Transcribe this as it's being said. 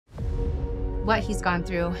what he's gone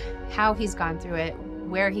through, how he's gone through it,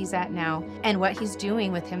 where he's at now, and what he's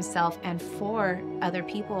doing with himself and for other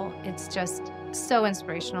people. It's just so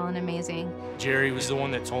inspirational and amazing. Jerry was the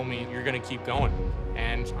one that told me, you're gonna keep going,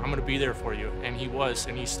 and I'm gonna be there for you. And he was,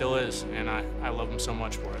 and he still is, and I love him so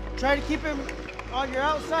much for it. Try to keep him on your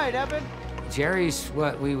outside, Evan. Jerry's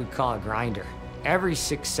what we would call a grinder. Every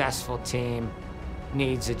successful team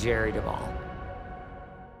needs a Jerry DeVaul.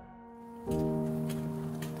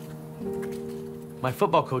 My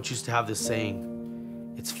football coach used to have this saying,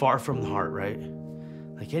 it's far from the heart, right?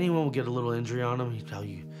 Like anyone will get a little injury on him, he'd tell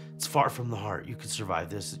you, it's far from the heart. You can survive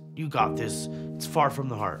this. You got this. It's far from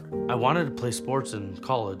the heart. I wanted to play sports in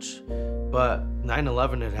college, but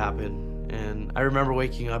 9/11 had happened, and I remember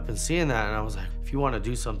waking up and seeing that, and I was like, if you want to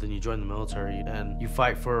do something, you join the military, and you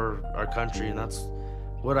fight for our country, and that's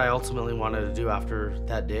what I ultimately wanted to do after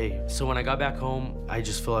that day. So when I got back home, I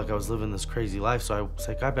just feel like I was living this crazy life, so I was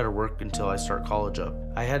like, I better work until I start college up.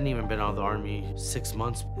 I hadn't even been out of the Army 6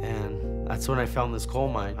 months, and that's when I found this coal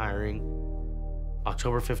mine hiring.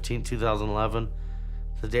 October 15, 2011,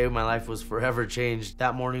 the day of my life was forever changed.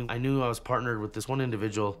 That morning, I knew I was partnered with this one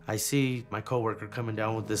individual. I see my coworker coming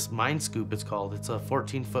down with this mine scoop, it's called. It's a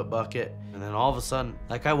 14-foot bucket. And then all of a sudden,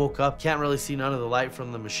 like I woke up, can't really see none of the light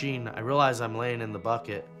from the machine. I realize I'm laying in the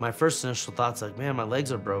bucket. My first initial thought's like, man, my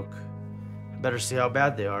legs are broke. I better see how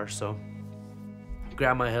bad they are. So I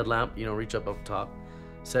grab my headlamp, reach up top,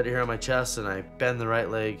 set it here on my chest, and I bend the right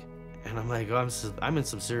leg. And I'm like, oh, I'm in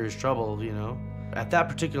some serious trouble, At that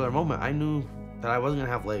particular moment, I knew that I wasn't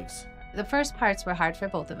gonna have legs. The first parts were hard for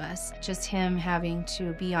both of us. Just him having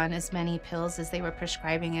to be on as many pills as they were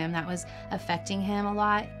prescribing him, that was affecting him a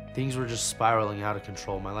lot. Things were just spiraling out of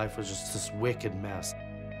control. My life was just this wicked mess.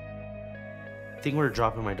 I think we were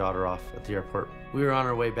dropping my daughter off at the airport. We were on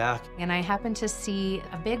our way back. And I happened to see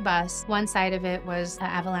a big bus. One side of it was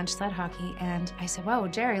Avalanche Sled Hockey, and I said, whoa,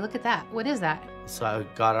 Jerry, look at that. What is that? So I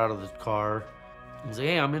got out of the car. I was like,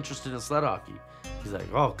 hey, I'm interested in sled hockey. He's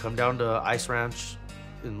like, oh, come down to Ice Ranch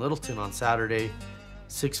in Littleton on Saturday,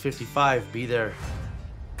 6:55, be there.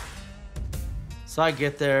 So I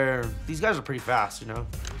get there, these guys are pretty fast,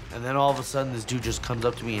 And then all of a sudden, this dude just comes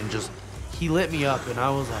up to me and he lit me up, and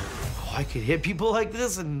I was like, oh, I could hit people like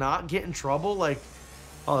this and not get in trouble? Like,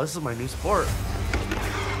 oh, this is my new sport.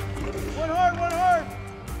 One hard, one hard.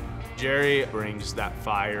 Jerry brings that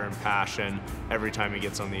fire and passion every time he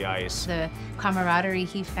gets on the ice. The camaraderie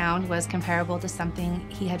he found was comparable to something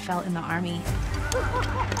he had felt in the Army.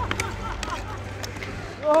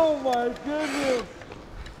 Oh my goodness.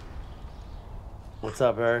 What's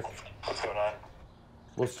up, Eric? What's going on?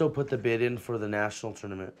 We'll still put the bid in for the national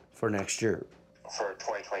tournament for next year. For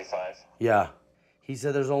 2025? Yeah. He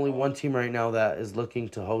said there's only one team right now that is looking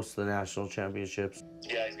to host the national championships.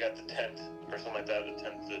 Yeah, he's got the 10th or something like that, the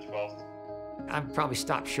 10th to the 12th. I'm probably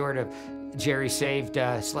stopped short of Jerry saved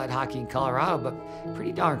sled hockey in Colorado, but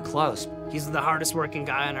pretty darn close. He's the hardest working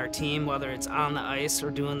guy on our team, whether it's on the ice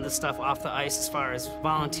or doing the stuff off the ice as far as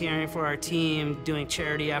volunteering for our team, doing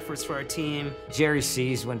charity efforts for our team. Jerry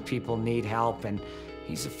sees when people need help, and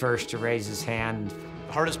he's the first to raise his hand.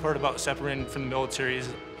 The hardest part about separating from the military is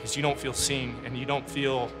you don't feel seen, and you don't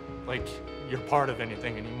feel like you're part of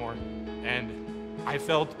anything anymore. And I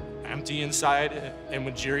felt empty inside, and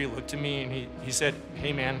when Jerry looked at me and he said,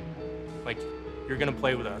 hey man, like, you're gonna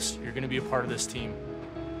play with us, you're gonna be a part of this team,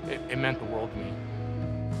 it meant the world to me.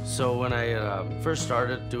 So when I first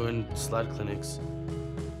started doing sled clinics,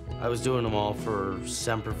 I was doing them all for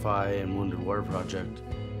Semper Fi and Wounded Warrior Project.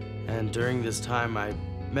 And during this time, I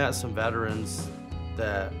met some veterans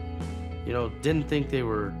that, didn't think they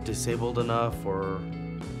were disabled enough or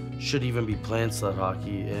should even be playing sled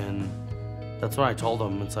hockey. And that's when I told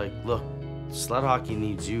them, it's like, look, sled hockey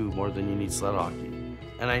needs you more than you need sled hockey.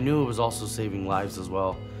 And I knew it was also saving lives as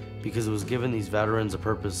well, because it was giving these veterans a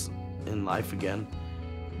purpose in life again.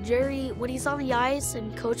 Jerry, when he's on the ice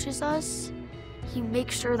and coaches us, he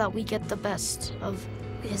makes sure that we get the best of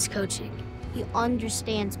his coaching. He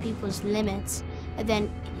understands people's limits, and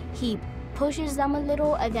then he pushes them a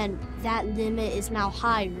little, and then that limit is now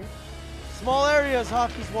higher. Small areas,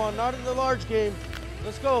 hockey's won, not in the large game.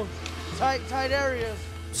 Let's go. Tight areas.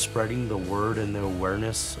 Spreading the word and the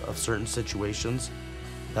awareness of certain situations,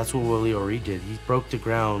 that's what Willie O'Ree did. He broke the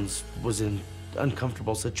grounds, was in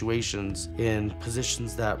uncomfortable situations, in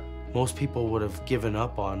positions that most people would have given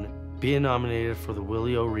up on. Being nominated for the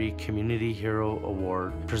Willie O'Ree Community Hero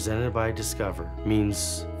Award presented by Discover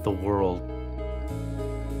means the world.